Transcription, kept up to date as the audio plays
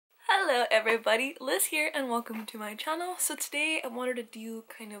Hello everybody, Liz here and welcome to my channel. So today I wanted to do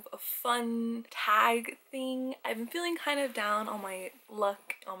kind of a fun tag thing. I've been feeling kind of down on my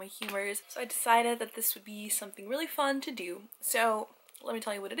luck, on my humors, so I decided that this would be something really fun to do. So let me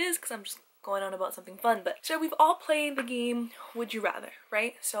tell you what it is because I'm just going on about something fun. But so we've all played the game Would You Rather,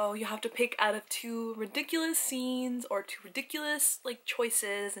 right? So you have to pick out of two ridiculous scenes or two ridiculous like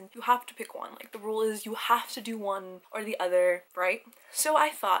choices, and you have to pick one. Like the rule is you have to do one or the other, right? So I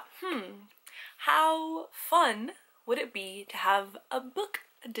thought, how fun would it be to have a book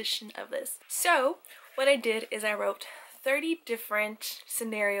edition of this? So what I did is I wrote 30 different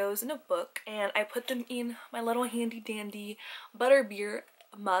scenarios in a book and I put them in my little handy dandy butterbeer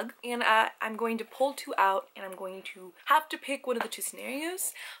mug, and I'm going to pull two out and I'm going to have to pick one of the two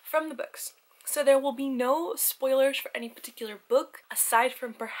scenarios from the books. So there will be no spoilers for any particular book aside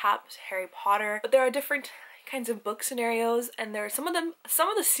from perhaps Harry Potter, but there are different kinds of book scenarios, and there are some of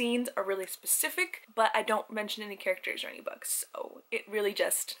the scenes are really specific, but I don't mention any characters or any books, so it really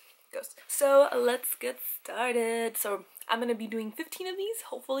just goes. So let's get started. So I'm gonna be doing 15 of these.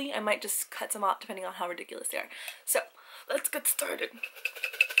 Hopefully I might just cut some out depending on how ridiculous they are. So let's get started.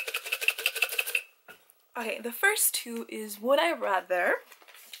 Okay, the first two is would I rather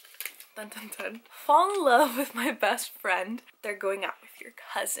dun, dun, dun, fall in love with my best friend, they're going out with your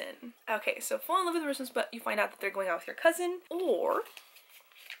cousin. Okay, so fall in love with the person, but you find out that they're going out with your cousin, or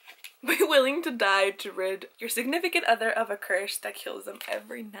be willing to die to rid your significant other of a curse that kills them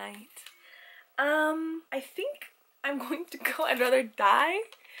every night. I think I'm going to go, I'd rather die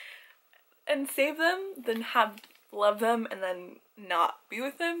and save them than love them and then not be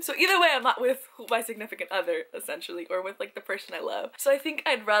with them. So either way, I'm not with my significant other, essentially, or with like the person I love. So I think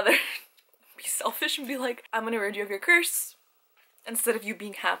I'd rather be selfish and be like, I'm gonna rid you of your curse, instead of you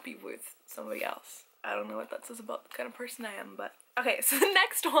being happy with somebody else. I don't know what that says about the kind of person I am, but okay. So the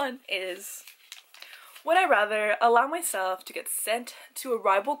next one is, would I rather allow myself to get sent to a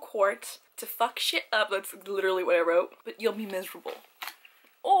rival court to fuck shit up, that's literally what I wrote, but you'll be miserable,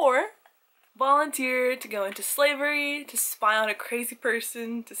 or volunteer to go into slavery to spy on a crazy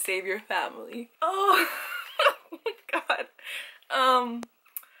person to save your family? Oh, oh my god.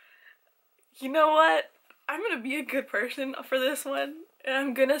 You know what? I'm gonna be a good person for this one, and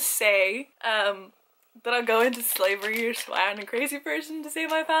I'm gonna say that I'll go into slavery or spy on a crazy person to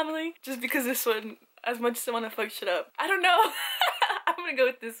save my family, just because this one, as much as I want to fuck shit up, I don't know. I'm gonna go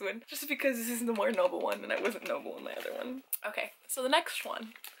with this one just because this is the more noble one and I wasn't noble in my other one. Okay, so the next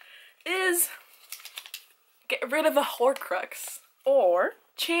one is get rid of a Horcrux, or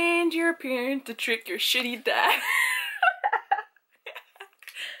change your appearance to trick your shitty dad.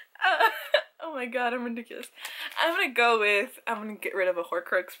 Oh my god, I'm ridiculous. I'm gonna get rid of a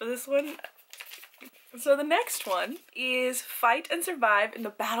Horcrux for this one. So the next one is fight and survive in the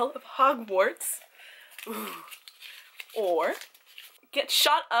Battle of Hogwarts. Ooh. Or get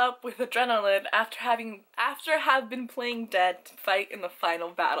shot up with adrenaline after have been playing dead to fight in the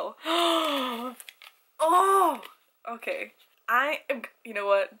final battle. Oh, okay. You know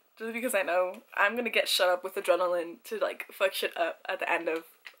what? Just because I know, I'm gonna get shot up with adrenaline to like fuck shit up at the end of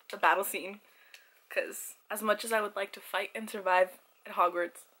the battle scene. Because as much as I would like to fight and survive at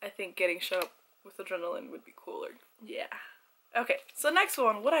Hogwarts, I think getting shot up with adrenaline would be cooler. Yeah. Okay, so next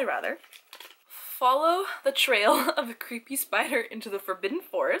one, would I rather follow the trail of a creepy spider into the Forbidden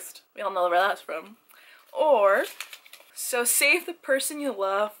Forest, we all know where that's from, or so save the person you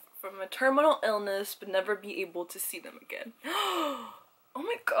love from a terminal illness but never be able to see them again. Oh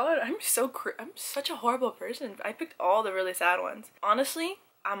my god, I'm such a horrible person. I picked all the really sad ones. Honestly,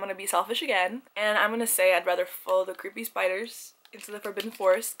 I'm gonna be selfish again, and I'm gonna say I'd rather follow the creepy spiders into the Forbidden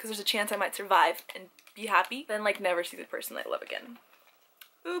Forest because there's a chance I might survive and be happy than like never see the person I love again.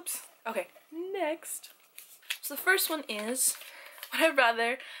 Oops. Okay, next. So the first one is, would I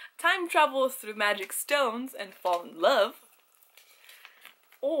rather time travel through magic stones and fall in love,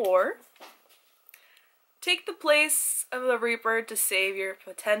 or take the place of the Reaper to save your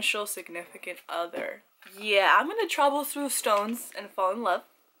potential significant other? Yeah, I'm gonna travel through stones and fall in love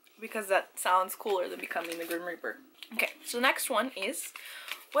because that sounds cooler than becoming the Grim Reaper. Okay, so the next one is,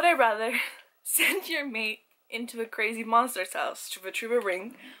 would I rather send your mate into a crazy monster's house to retrieve a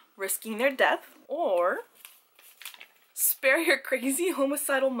ring, risking their death, or spare your crazy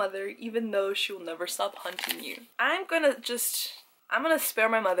homicidal mother even though she will never stop hunting you? I'm gonna spare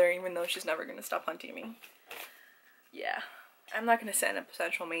my mother even though she's never gonna stop hunting me. Yeah, I'm not gonna send a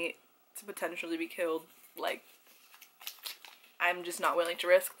potential mate to potentially be killed. Like, I'm just not willing to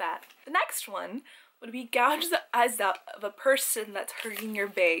risk that. The next one would be gouge the eyes out of a person that's hurting your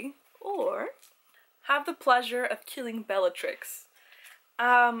bae, or have the pleasure of killing Bellatrix.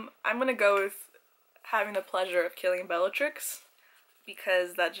 I'm gonna go with having the pleasure of killing Bellatrix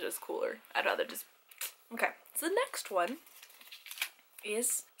because that's just cooler. I'd rather just... Okay, so the next one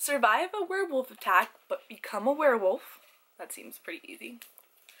is survive a werewolf attack but become a werewolf. That seems pretty easy.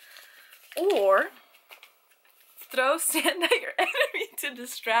 Or throw sand at your enemy to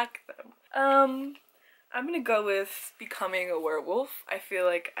distract them. I'm gonna go with becoming a werewolf. I feel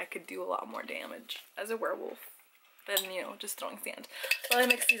like I could do a lot more damage as a werewolf than, you know, just throwing sand. But I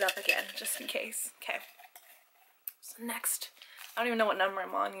mix these up again, just in case. Okay. So next, I don't even know what number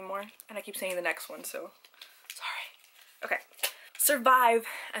I'm on anymore, and I keep saying the next one, so sorry. Okay. Survive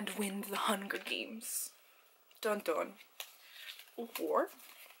and win the Hunger Games. Dun dun. Or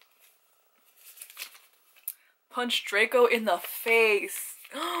punch Draco in the face.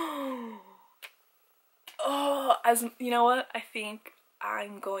 Oh, as you know what? I think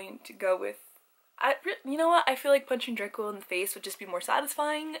I'm going to go with, you know what? I feel like punching Draco in the face would just be more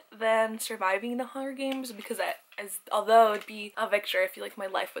satisfying than surviving the Hunger Games, because although it'd be a victory, I feel like my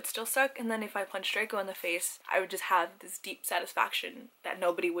life would still suck, and then if I punch Draco in the face, I would just have this deep satisfaction that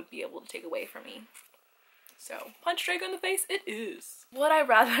nobody would be able to take away from me. So, punch Draco in the face it is. Would I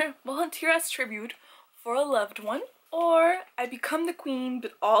rather volunteer as tribute for a loved one, or I become the queen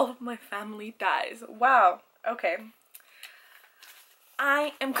but all of my family dies? Wow, okay.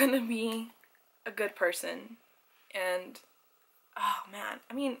 I am gonna be a good person, and oh man,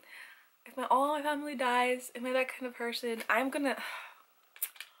 I mean, if all my family dies, am I that kind of person? I'm gonna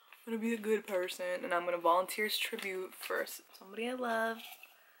be a good person, and I'm gonna volunteer as tribute for somebody I love.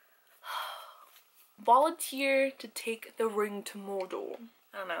 Volunteer to take the ring to Mordor.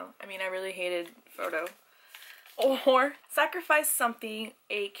 I don't know, I mean, I really hated Frodo. Or sacrifice something,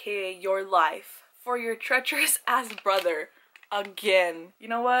 aka your life, for your treacherous ass brother again. You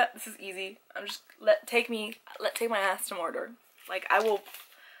know what? This is easy. I'm just take my ass to Mordor. Like, I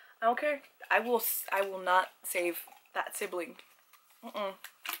don't care. I will not save that sibling.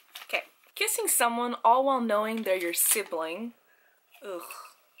 Okay. Kissing someone all while knowing they're your sibling. Ugh.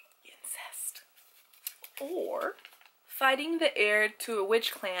 Incest. Or fighting the heir to a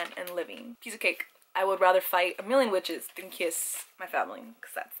witch clan and living. Piece of cake. I would rather fight a million witches than kiss my family,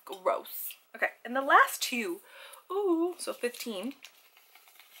 because that's gross. Okay, and the last two, ooh, so 15,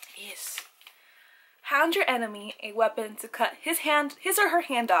 is hand your enemy a weapon to cut his or her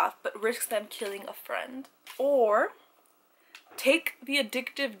hand off, but risks them killing a friend. Or take the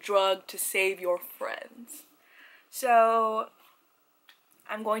addictive drug to save your friends. So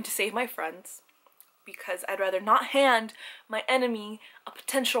I'm going to save my friends, because I'd rather not hand my enemy a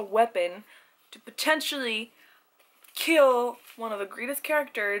potential weapon to potentially kill one of the greatest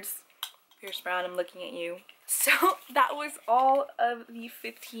characters. Pierce Brown, I'm looking at you. So that was all of the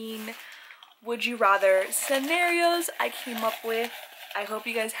 15 would you rather scenarios I came up with. I hope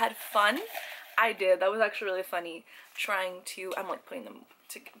you guys had fun. I did. That was actually really funny trying to, I'm like putting them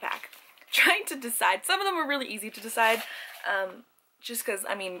back, trying to decide. Some of them were really easy to decide, just because,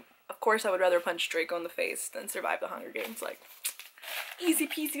 I mean, of course I would rather punch Draco in the face than survive the Hunger Games. Like, easy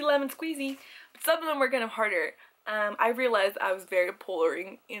peasy lemon squeezy. But some of them were kind of harder. I realized I was very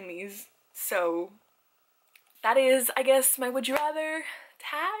polaring in these, so that is, I guess, my would you rather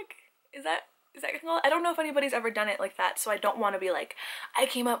tag. Is that called? I don't know if anybody's ever done it like that, so I don't want to be like, I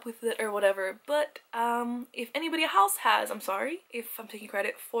came up with it or whatever. But if anybody else has, I'm sorry if I'm taking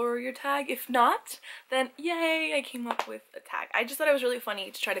credit for your tag. If not, then yay, I came up with a tag. I just thought it was really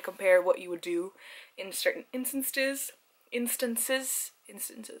funny to try to compare what you would do in certain instances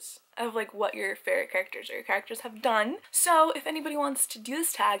of like what your favorite characters or your characters have done. So if anybody wants to do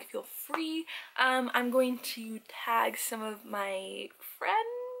this tag, feel free. I'm going to tag some of my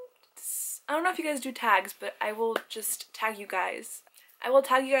friends. I don't know if you guys do tags, but I will just tag you guys. I will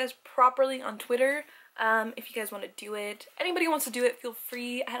tag you guys properly on Twitter. If you guys want to do it. Anybody who wants to do it, feel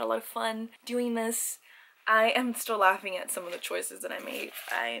free. I had a lot of fun doing this. I am still laughing at some of the choices that I made.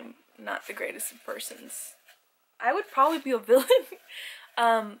 I'm not the greatest of persons. I would probably be a villain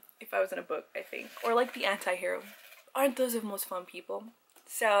if I was in a book, I think. Or like the anti-hero. Aren't those the most fun people?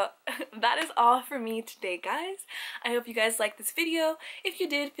 So that is all for me today, guys. I hope you guys liked this video. If you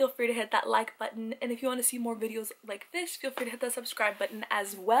did, feel free to hit that like button. And if you want to see more videos like this, feel free to hit that subscribe button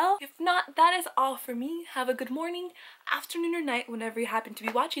as well. If not, that is all for me. Have a good morning, afternoon, or night whenever you happen to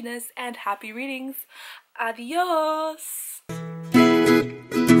be watching this. And happy readings. Adios!